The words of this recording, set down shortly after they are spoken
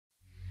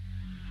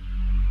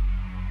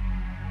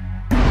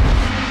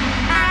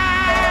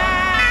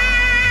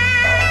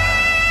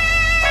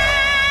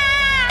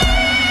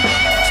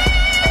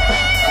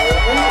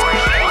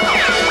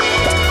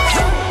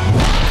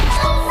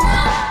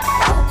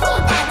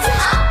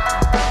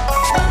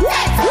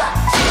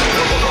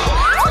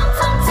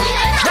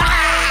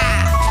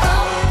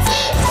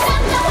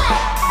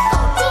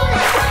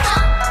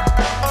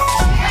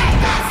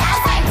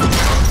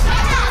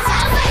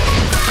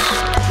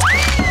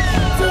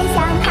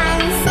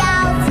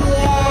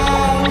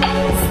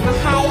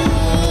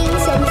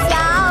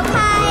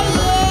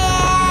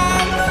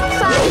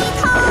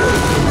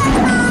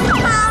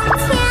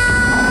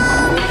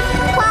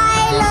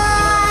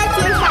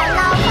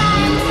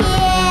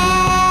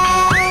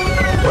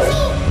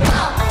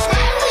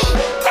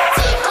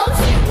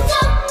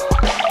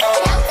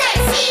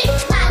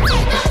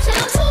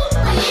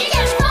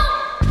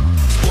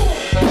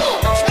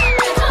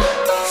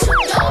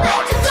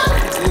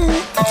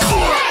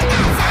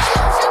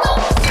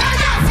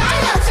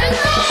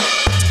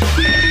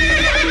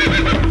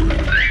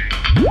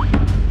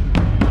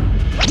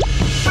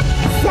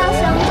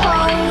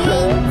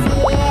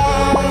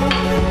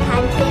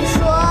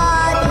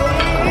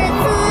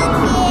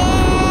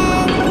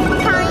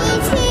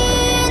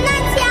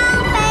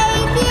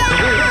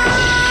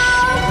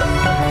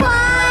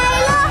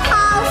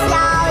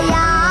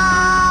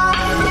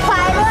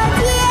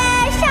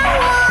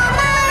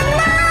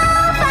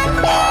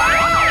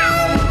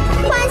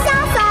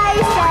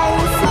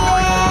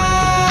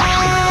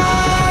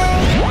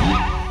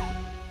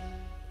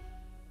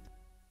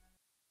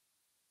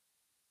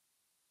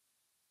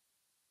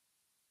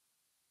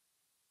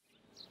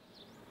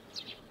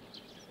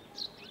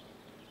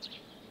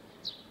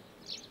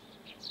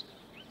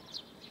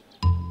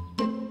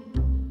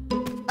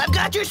I've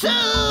got your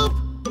soup!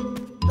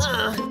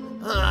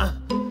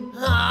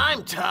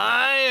 I'm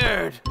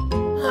tired.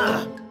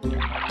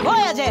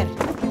 Voyager!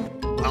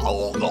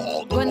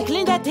 Go and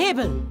clean that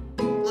table.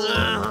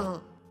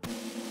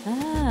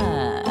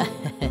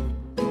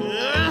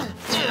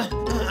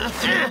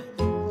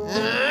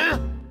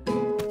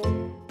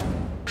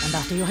 And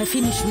after you have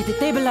finished with the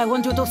table, I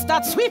want you to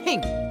start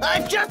sweeping.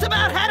 I've just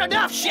about had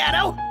enough,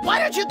 Shadow. Why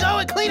don't you go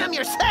and clean them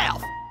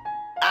yourself?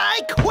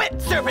 I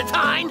quit,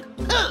 Serpentine.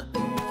 Huh?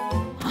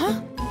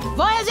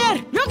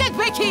 Voyager, you get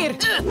back here!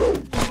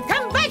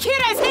 Come back here,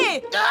 I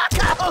say!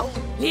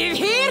 Leave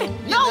here?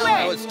 No way!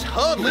 I was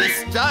totally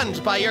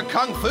stunned by your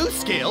kung fu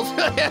skills.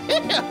 I'm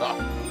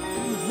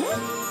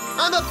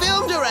a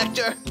film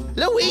director,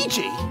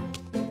 Luigi.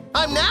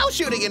 I'm now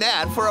shooting an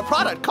ad for a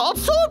product called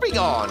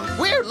Sorbigon.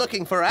 We're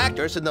looking for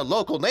actors in the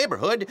local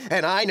neighborhood,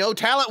 and I know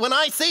talent when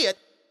I see it.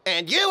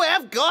 And you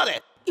have got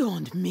it. You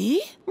want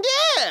me?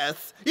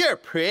 Yes, you're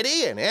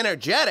pretty and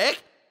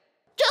energetic.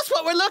 Just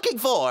what we're looking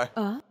for.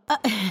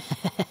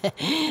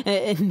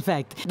 In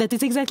fact, that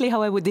is exactly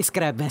how I would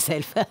describe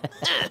myself.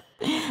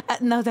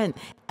 Now then,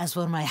 as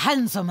for my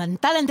handsome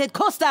and talented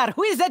co-star,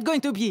 who is that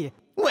going to be?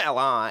 Well,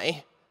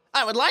 I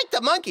would like the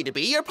monkey to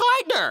be your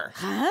partner.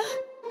 Huh?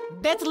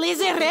 That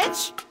lazy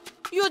wretch?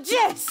 You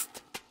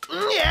jest!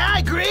 Yeah, I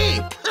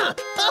agree.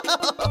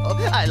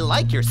 I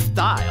like your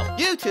style.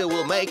 You two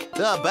will make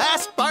the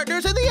best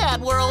partners in the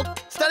ad world.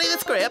 Study the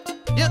script,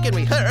 you can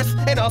rehearse,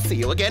 and I'll see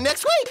you again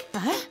next week.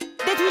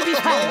 That will be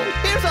fine.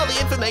 Here's all the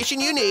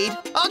information you need.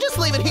 I'll just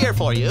leave it here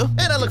for you,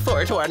 and I look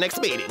forward to our next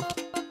meeting.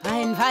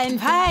 Fine, fine,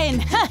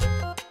 fine.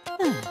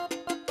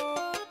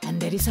 And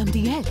there is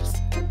something else.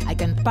 I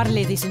can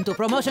parlay this into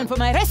promotion for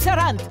my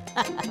restaurant.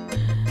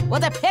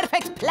 What a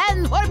perfect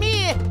plan for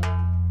me!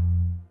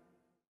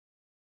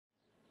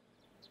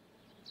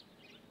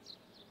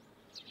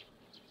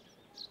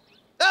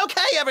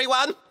 Okay,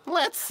 everyone.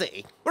 Let's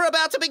see. We're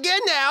about to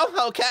begin now,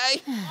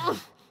 okay?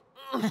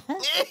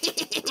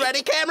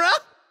 Ready, camera?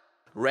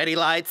 Ready,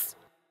 lights?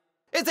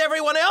 Is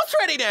everyone else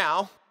ready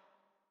now?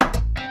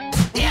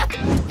 Yeah.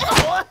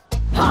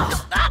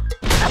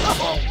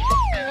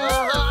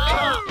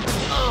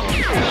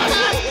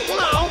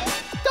 No,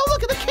 don't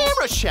look at the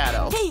camera,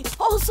 Shadow. Hey,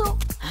 also,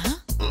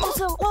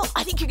 well,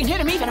 I think you can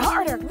hit him even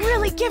harder.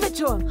 Really give it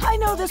to him. I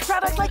know this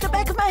product like the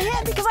back of my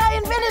hand because I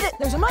invented it.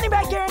 There's a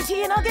money-back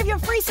guarantee, and I'll give you a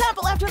free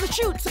sample after the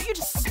shoot. So you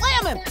just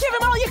slam him, give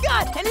him all you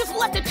got, and just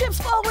let the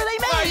chips fall where they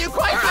may. Are you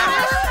quite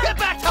finished? Get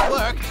back to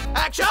work.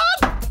 Action!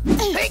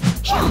 Hey.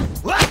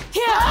 What?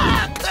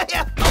 Yeah.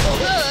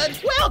 Good.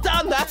 Well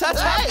done. That's a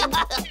take.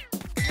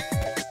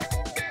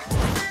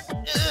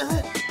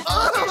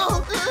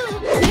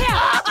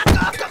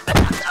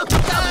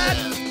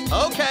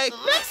 Okay,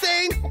 next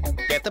scene.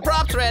 Get the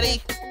props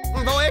ready.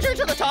 Voyager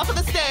to the top of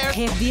the stairs.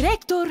 Herr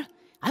Director,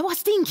 I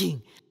was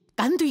thinking,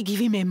 can't we give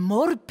him a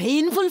more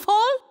painful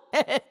fall?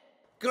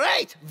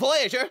 Great!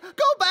 Voyager,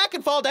 go back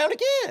and fall down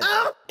again.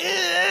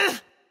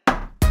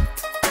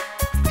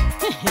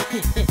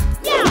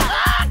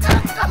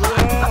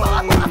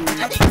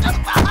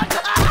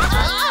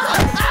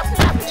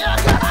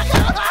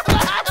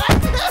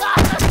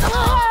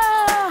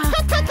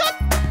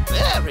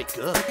 Very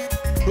good.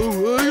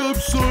 Oh, hey, I'm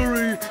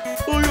sorry.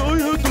 I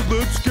had the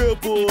lens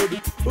cap on.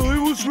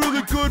 It was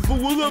really good, but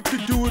we'll have to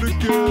do it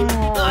again.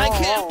 I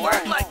can't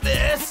work like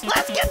this.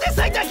 Let's get this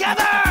thing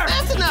together.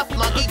 That's enough,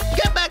 monkey.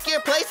 Get back to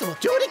your place and we'll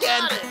do it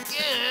again.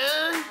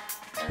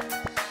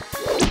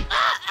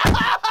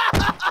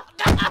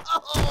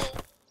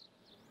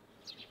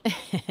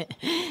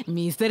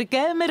 Mr.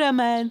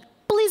 Cameraman,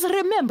 please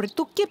remember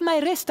to keep my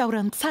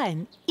restaurant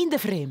sign in the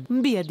frame.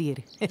 Be a dear.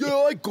 Yeah,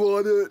 I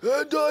got it.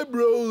 And I'm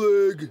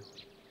rolling.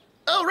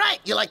 Oh, right.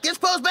 You like this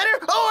pose better?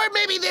 Or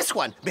maybe this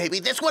one. Maybe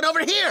this one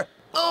over here.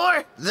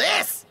 Or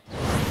this.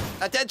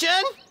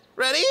 Attention.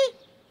 Ready?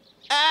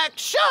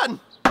 Action.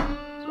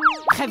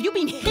 Have you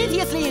been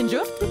hideously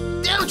injured?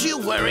 Don't you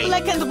worry.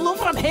 Like and blue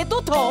from head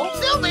to toe?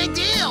 No big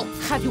deal.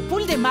 Have you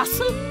pulled a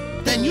muscle?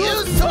 Then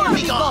use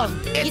Sorbigon.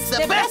 It's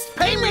the best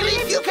pain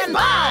relief you can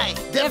buy.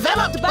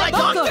 Developed by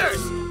doctors.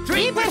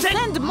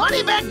 3%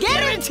 money back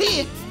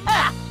guarantee.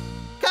 Ah.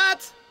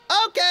 Cut.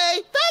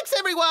 Okay. Thanks,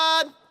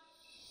 everyone.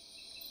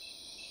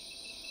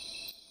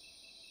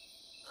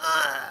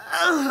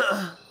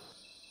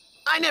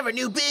 I never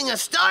knew being a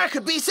star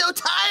could be so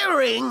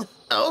tiring.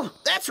 Oh,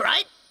 that's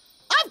right.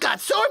 I've got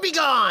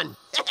Sorbigon.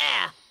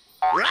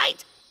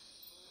 Right.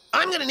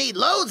 I'm gonna need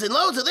loads and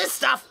loads of this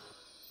stuff.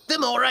 The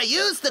more I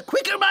use, the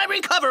quicker my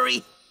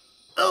recovery.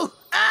 Oh,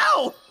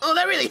 ow! Oh,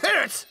 that really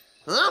hurts.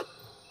 Huh?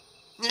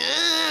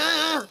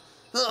 Yeah.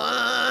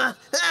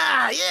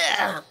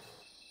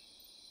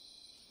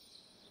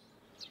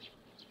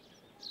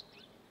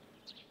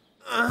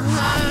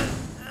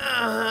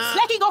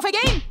 Slacking off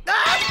again?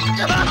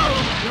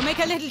 You make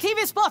a little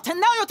TV spot and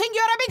now you think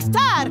you're a big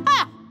star.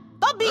 Ha!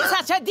 Don't be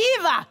such a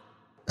diva.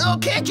 Oh,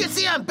 can't you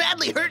see I'm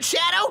badly hurt,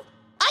 Shadow?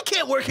 I I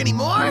can't work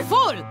anymore.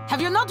 Fool! Have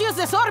you not used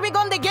the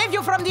Sorbigon they gave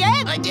you from the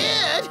egg? I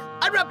did.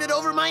 I rubbed it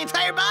over my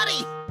entire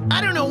body.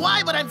 I don't know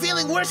why, but I'm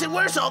feeling worse and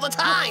worse all the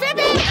time.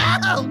 Phoebe!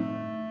 Ow!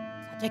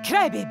 Such a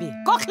crybaby.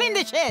 Go clean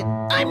the shed.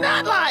 I'm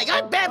not lying.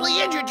 I'm badly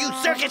injured, you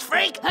circus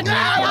freak. Oscar,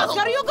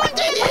 are you going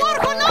to do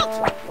work or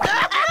not?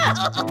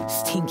 Ow!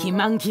 Stinky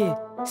monkey.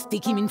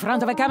 Stick him in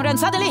front of a camera and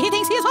suddenly he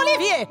thinks he's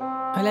Olivier.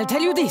 Well, I'll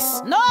tell you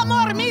this. No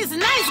more Miss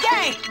Nice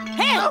Guy.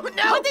 Hey, Oh,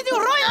 no. what did you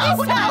ruin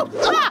this time?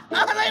 No.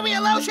 Leave me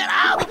alone, shut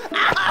up.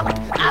 Ow!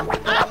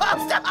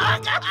 Stop.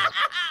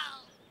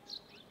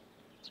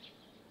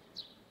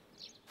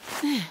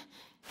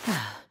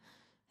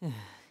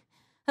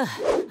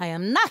 I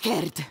am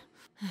knackered.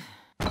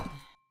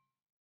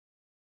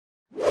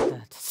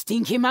 That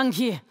stinky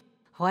monkey.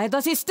 Why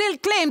does he still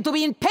claim to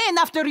be in pain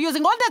after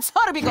using all that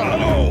Sorbigon?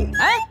 Hello!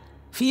 Huh?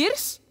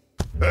 Fierce?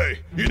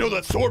 Hey, you know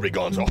that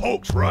Sorbigon's a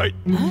hoax, right?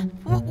 Huh?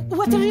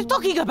 What are you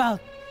talking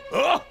about?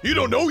 Huh? You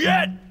don't know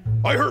yet?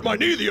 I hurt my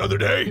knee the other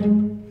day.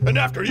 And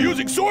after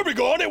using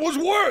Sorbigon, it was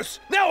worse.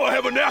 Now I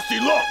have a nasty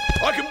lump.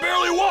 I can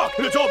barely walk,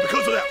 and it's all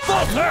because of that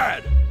false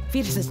ad.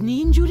 Fierce's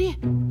knee injury?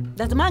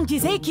 That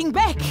monkey's aching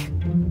back.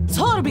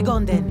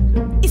 Sorbigon,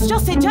 then. It's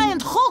just a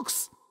giant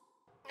hoax.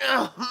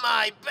 Oh,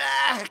 my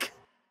back.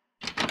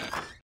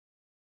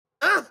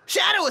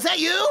 Shadow, is that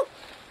you?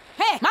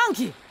 Hey,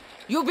 monkey!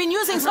 You've been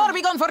using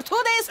Sorbigon for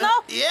 2 days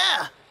now?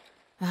 Yeah.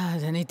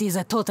 Then it is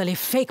a totally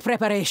fake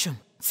preparation.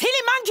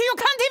 Silly monkey, you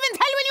can't even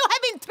tell when you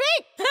have been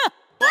tricked!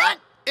 What?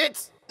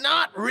 It's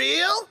not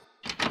real?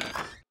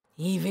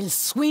 Evil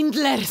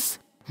swindlers!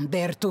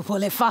 Dare to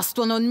pull a fast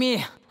one on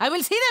me. I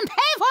will see them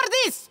pay for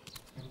this!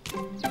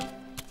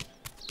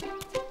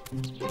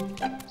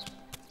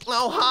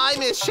 Oh, hi,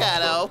 Miss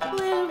Shadow.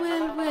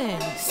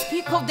 Well.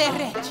 Speak of the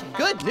wretched.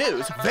 Good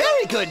news,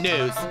 very good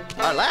news.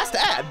 Our last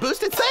ad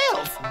boosted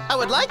sales. I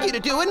would like you to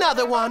do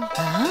another one.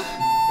 Huh?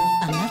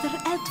 Another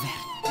advert.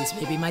 This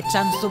may be my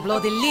chance to blow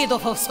the lid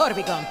off of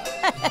Sorbigon.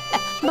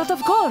 But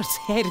of course,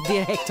 Herr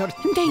Director.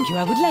 Thank you,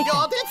 I would like You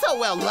all did so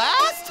well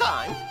last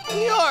time.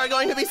 You're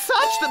going to be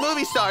such the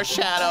movie star,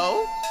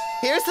 Shadow.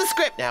 Here's the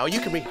script now. You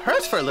can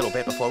rehearse for a little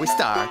bit before we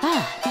start.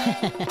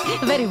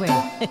 Very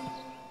well.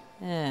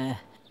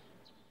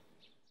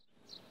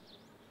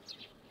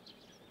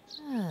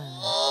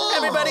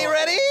 Everybody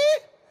ready?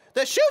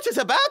 The shoot is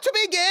about to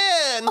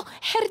begin. Oh,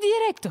 Herr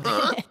Director.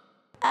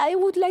 I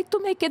would like to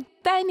make a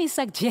tiny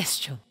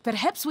suggestion.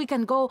 Perhaps we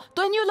can go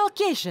to a new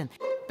location.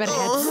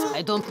 Perhaps,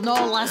 I don't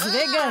know, Las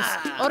Vegas.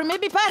 Or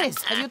maybe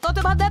Paris. Have you thought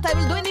about that? I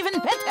will do an even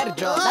better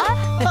job,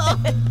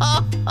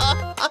 huh?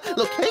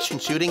 Location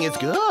shooting is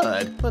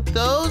good, but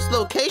those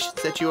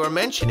locations that you are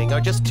mentioning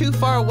are just too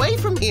far away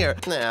from here.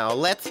 Now,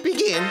 let's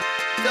begin.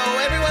 So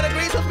everyone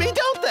agrees with me,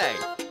 don't they?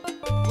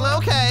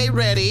 Okay,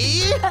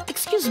 ready?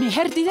 Excuse me,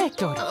 Herr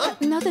Director.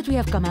 Now that we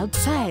have come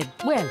outside,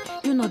 well,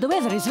 you know, the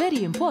weather is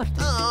very important.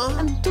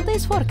 And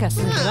today's forecast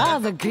is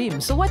rather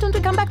grim, so why don't we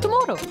come back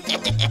tomorrow?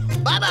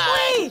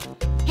 Bye-bye. Wait!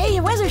 Hey,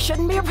 weather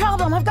shouldn't be a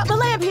problem. I've got my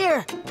lamp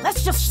here.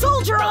 Let's just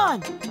soldier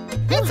on.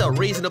 It's a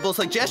reasonable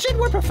suggestion.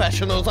 We're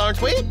professionals,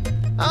 aren't we?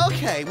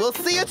 Okay, we'll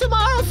see you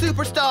tomorrow,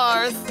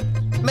 superstars.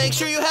 Make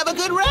sure you have a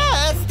good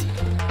rest.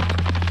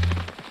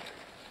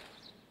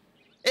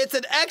 It's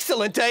an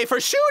excellent day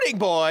for shooting,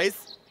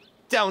 boys.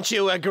 Don't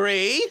you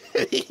agree?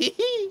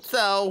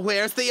 So,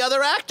 where's the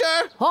other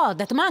actor? Oh,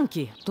 that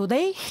monkey.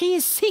 Today, he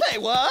is sick. Hey,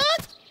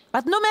 what?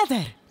 But no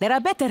matter. There are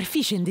better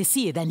fish in the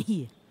sea than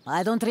he.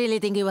 I don't really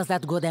think he was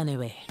that good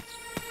anyway.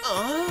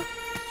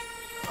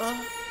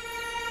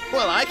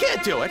 Well, I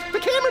can't do it. The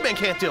cameraman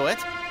can't do it.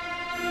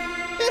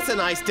 It's a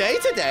nice day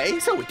today,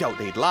 so we don't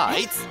need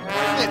lights.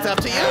 It's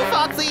up to you,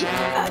 Foxy.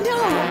 No,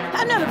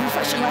 I'm not a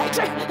professional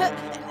actor.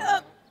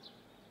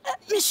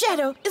 Miss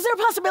Shadow, is there a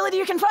possibility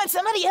you can find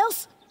somebody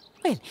else?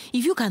 Well,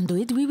 if you can't do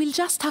it, we will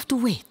just have to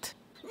wait.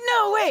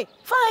 No way.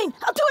 Fine,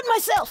 I'll do it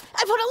myself.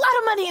 I put a lot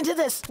of money into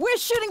this. We're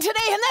shooting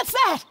today, and that's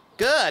that.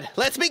 Good.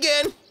 Let's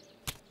begin.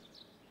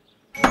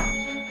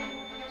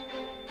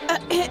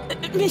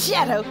 Miss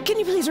Shadow, can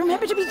you please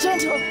remember to be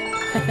gentle?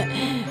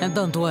 And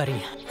don't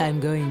worry,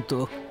 I'm going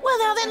to. Well,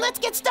 now then, let's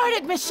get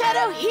started, Miss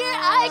Shadow. Here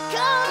I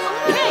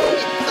come.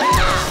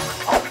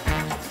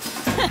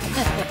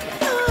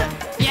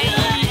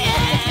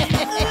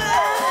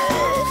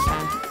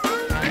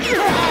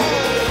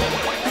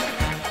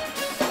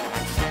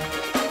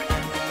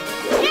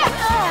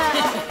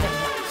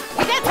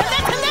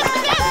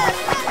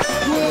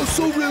 Wow,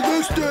 so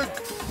realistic.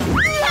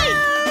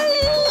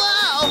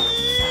 Wow.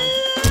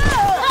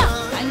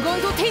 I'm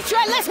going to teach you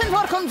a lesson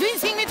for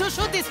convincing me to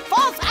shoot this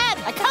false ad.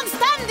 I can't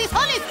stand this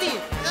honesty.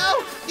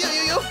 No,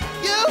 you.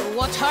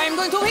 Watch how I'm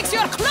going to fix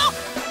your clock.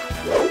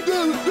 Here,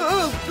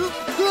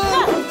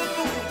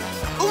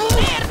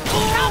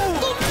 come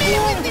to me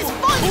with this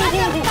false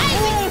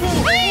advertising.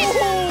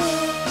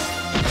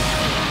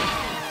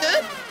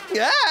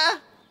 Yeah.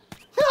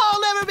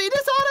 I'll never be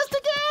dishonest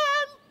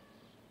again.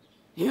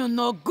 You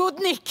know good,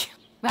 Nick.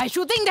 I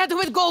should think that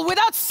would go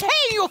without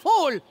saying, you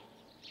fool.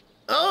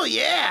 Oh,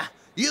 yeah.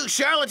 You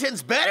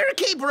charlatans better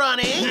keep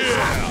running. Yeah.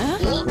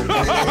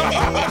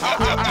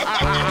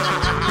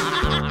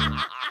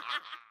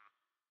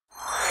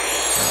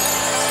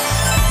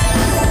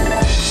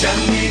 像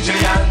你这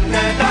样的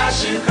大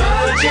师喝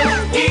酒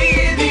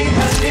一定很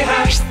厉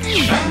害，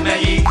慢慢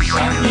一上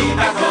一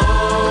大口，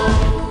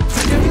自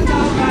由倒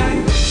海。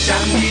像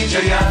你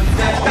这样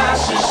的大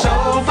师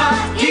手法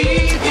一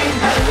定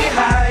很厉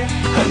害，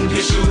横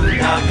撇竖捺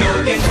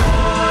勾点头，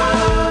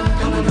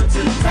统统都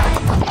自在。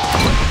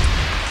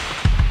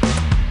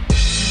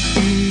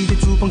一点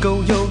猪朋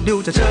狗友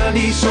留在这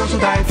里守株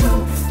待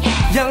兔，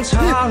扬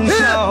长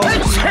啸。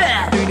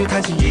女牛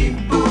弹琴一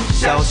不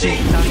小心，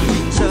那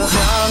银车两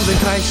人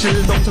开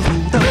始动成虎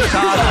灯，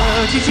杀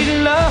了机器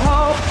人了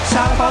后，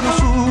上发动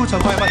书场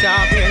快马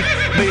加鞭，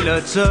没了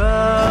这。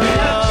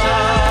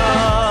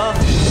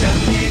像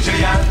你这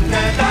样的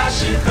大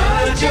师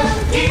喝酒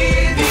一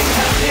定很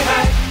厉害，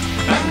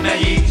慢慢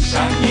一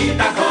上一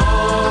大口。